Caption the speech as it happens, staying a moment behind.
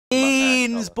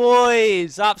Scenes,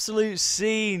 boys! Absolute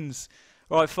scenes!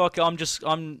 Right, fuck it, I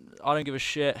don't give a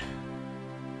shit.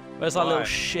 Where's that little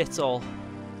shithole?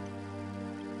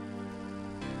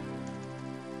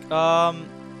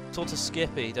 Talk to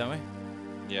Skippy, don't we?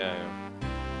 Yeah.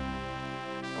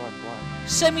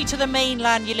 Send me to the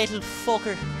mainland, you little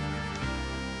fucker.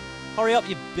 Hurry up,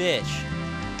 you bitch.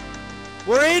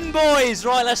 We're in, boys!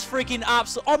 Right, let's freaking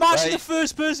I'm actually the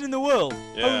first person in the world.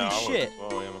 Yeah, holy shit.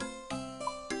 Oh, yeah, man.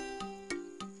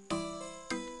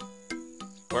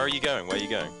 Where are you going? Where are you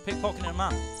going? Pickpocketing a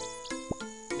man.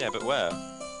 Yeah, but where?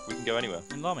 We can go anywhere.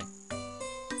 In Lummy.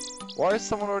 Why is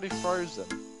someone already frozen?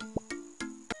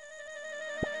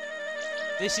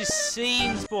 This is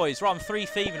scenes, boys. Right, I'm 3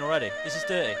 thieving already. This is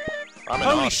dirty.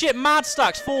 Holy shit, mad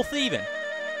stacks, 4 thieving.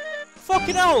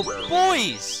 Fucking hell,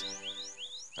 boys!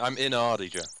 I'm in Ardy,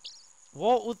 Joe.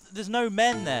 What? There's no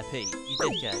men there, Pete, you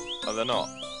dickhead. Oh, they're not?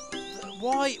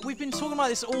 Why? We've been talking about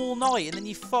this all night and then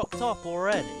you fucked up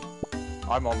already.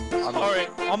 I'm sorry.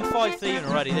 I'm 5 thieving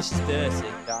already, this is dirty.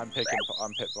 Yeah, I'm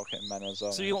pickpocketing men as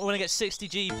well. So you want to get 60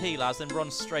 GP, lads, then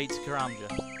run straight to Karamja.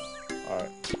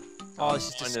 Alright. Oh, this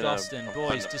is disgusting,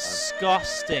 boys,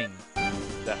 disgusting.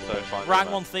 Defo fine.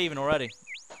 Rank 1 thieving already.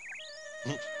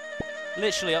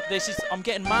 Literally, I'm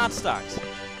getting mad stacks.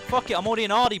 Fuck it, I'm already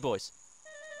in Ardy, boys.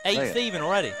 8 thieving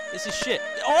already. This is shit.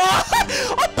 Oh,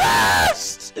 I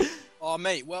burst! Oh,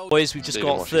 mate, well... Boys, we've just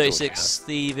got 36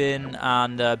 thieving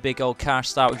and a big old cash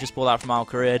stack. We just bought that from Al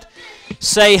Qarid.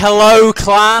 Say hello,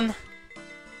 clan!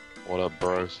 What up,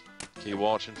 bros? Keep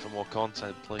watching for more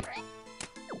content, please.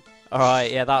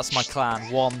 Alright, yeah, that's my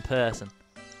clan. 1 person.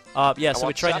 Yeah, so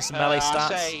we're training some melee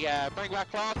stats. Bring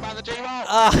back class, man,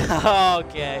 the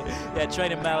Okay. Yeah,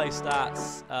 training melee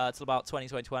stats till about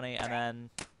 2020, and then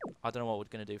I don't know what we're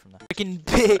going to do from there.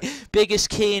 Freaking biggest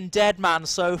key in Deadman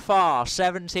so far,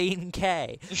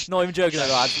 17k. Not even joking,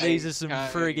 lads. These are some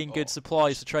frigging good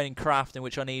supplies for training crafting,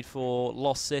 which I need for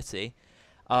Lost City.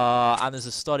 And there's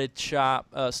a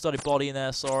studded body in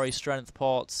there, strength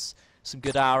pots. Some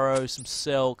good arrows, some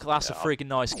silk. That's a freaking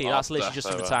nice key. That's literally just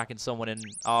from attacking someone in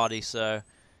Ardy, so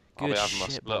good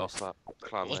shit, off that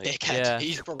clan, Yeah.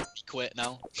 He's probably quit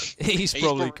now. He's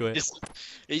probably quit.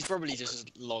 He's probably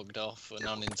just logged off and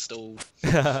uninstalled.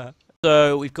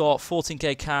 So we've got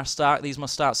 14k cash stack. These are my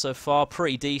stats so far.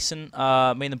 Pretty decent.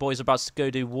 Me and the boys are about to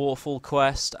go do Waterfall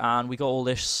quest, and we got all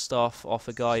this stuff off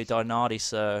a guy who died in Ardy,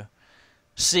 so...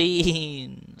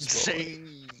 Scenes!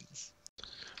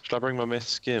 Should I bring my myth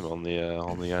skim on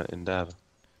the Endeavour?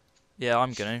 Yeah,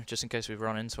 I'm gonna, just in case we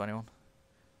run into anyone.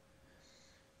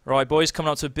 Right, boys,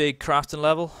 coming up to a big crafting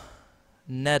level.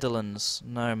 Netherlands.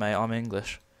 No, mate, I'm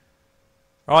English.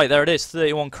 Right, there it is,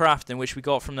 31 crafting, which we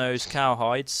got from those cow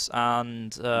hides,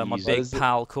 and my big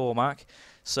pal Cormac.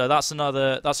 So that's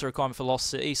a requirement for Lost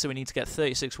City, so we need to get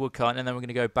 36 woodcut, and then we're going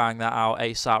to go bang that out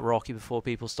ASAP Rocky before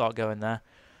people start going there.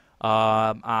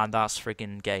 And that's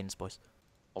freaking gains, boys.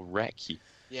 I'll wreck you.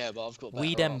 Yeah, but I've got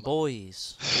we them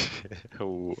boys.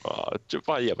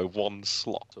 Yeah, but 1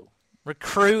 slot.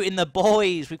 Recruiting the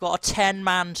boys. We've got a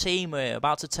 10-man team here,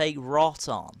 about to take Rot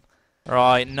on.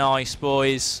 Right, nice,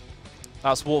 boys.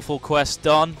 That's Waterfall quest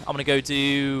done. I'm gonna go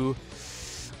do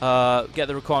get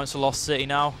the requirements for Lost City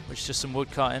now, which is just some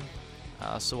wood cutting.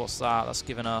 So what's that? That's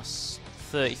giving us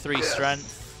 33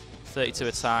 strength, 32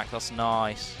 attack. That's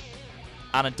nice.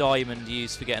 And a diamond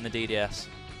used for getting the DDS.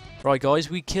 Right, guys,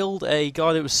 we killed a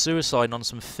guy that was suiciding on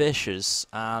some fishers,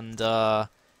 and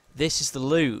this is the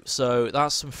loot, so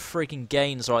that's some freaking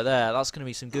gains right there. That's going to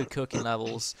be some good cooking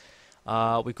levels.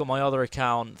 We've got my other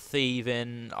account,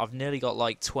 thieving. I've nearly got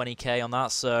like 20k on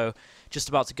that, so just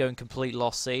about to go and complete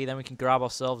Lost Sea, then we can grab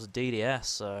ourselves a DDS,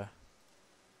 so...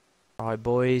 Alright,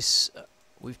 boys,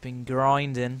 we've been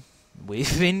grinding.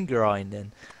 Let's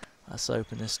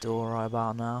open this door right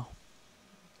about now.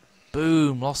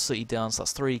 Boom! Lost City done. So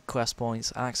that's 3 quest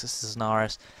points, access to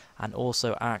Zanaris, and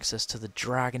also access to the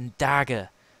Dragon Dagger.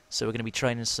 So we're going to be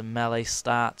training some melee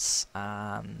stats,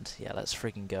 and yeah, let's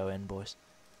freaking go in, boys.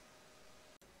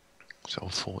 So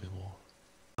 40 more.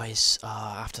 Guys,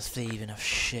 after thieving a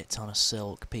shit ton of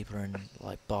silk, people are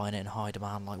like buying it in high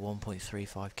demand, like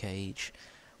 1.35k each.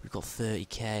 We've got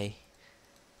 30k.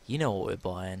 You know what we're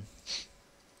buying.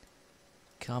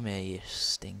 Come here, you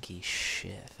stinky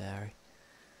shit fairy.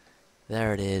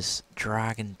 There it is,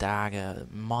 Dragon Dagger.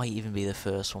 Might even be the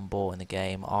first one bought in the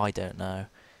game, I don't know.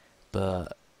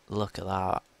 But look at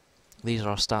that. These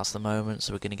are our stats at the moment,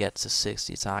 so we're going to get to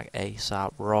 60 attack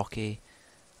ASAP Rocky.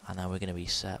 And then we're going to be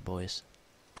set, boys.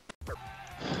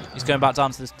 He's going back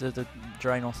down to the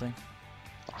Draenor thing.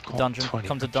 The dungeon.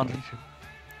 Come to dungeon.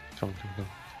 Come.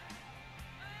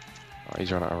 Oh,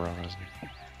 he's run out of run, hasn't he?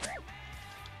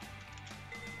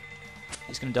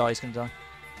 He's gonna die. He's gonna die.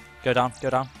 Go down. Go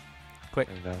down. Quick.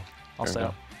 Going down. I'll Going stay down.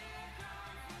 up.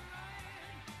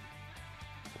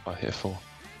 I hit 4.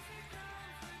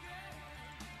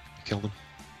 Kill them.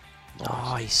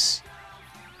 Nice.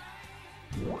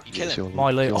 You kill him.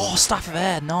 My loot. Oh, staff of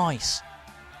air. Nice.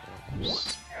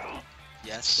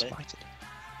 Yes. Smite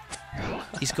it.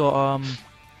 He's got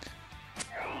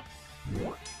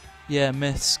yeah,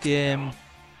 myth skim.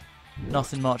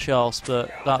 Nothing much else, but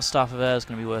that staff of air is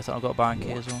going to be worth it. I've got a bank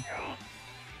here as well.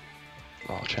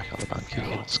 Oh, check out the bank key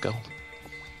on Skull.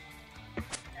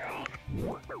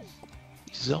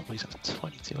 These zombies have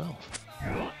 22 health.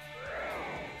 I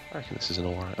reckon this is an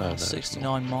alright. Oh, no,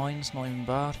 69 mines, not even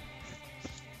bad.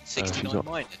 69 got-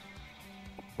 mine.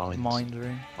 Mines.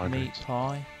 Mindering, Mine meat rings.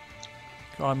 pie.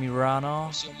 Grimy Rana.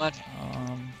 What's your magic?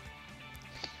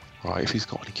 Right, if he's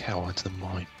got any cow into the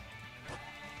mine.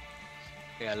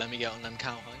 Yeah, let me get on them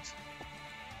cowhides.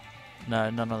 No,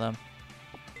 none of them.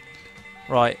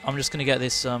 Right, I'm just gonna get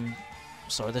this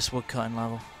sorry, this wood cutting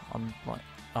level. I'm like,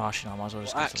 oh, actually, no, I might as well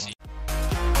just Well, go to actually,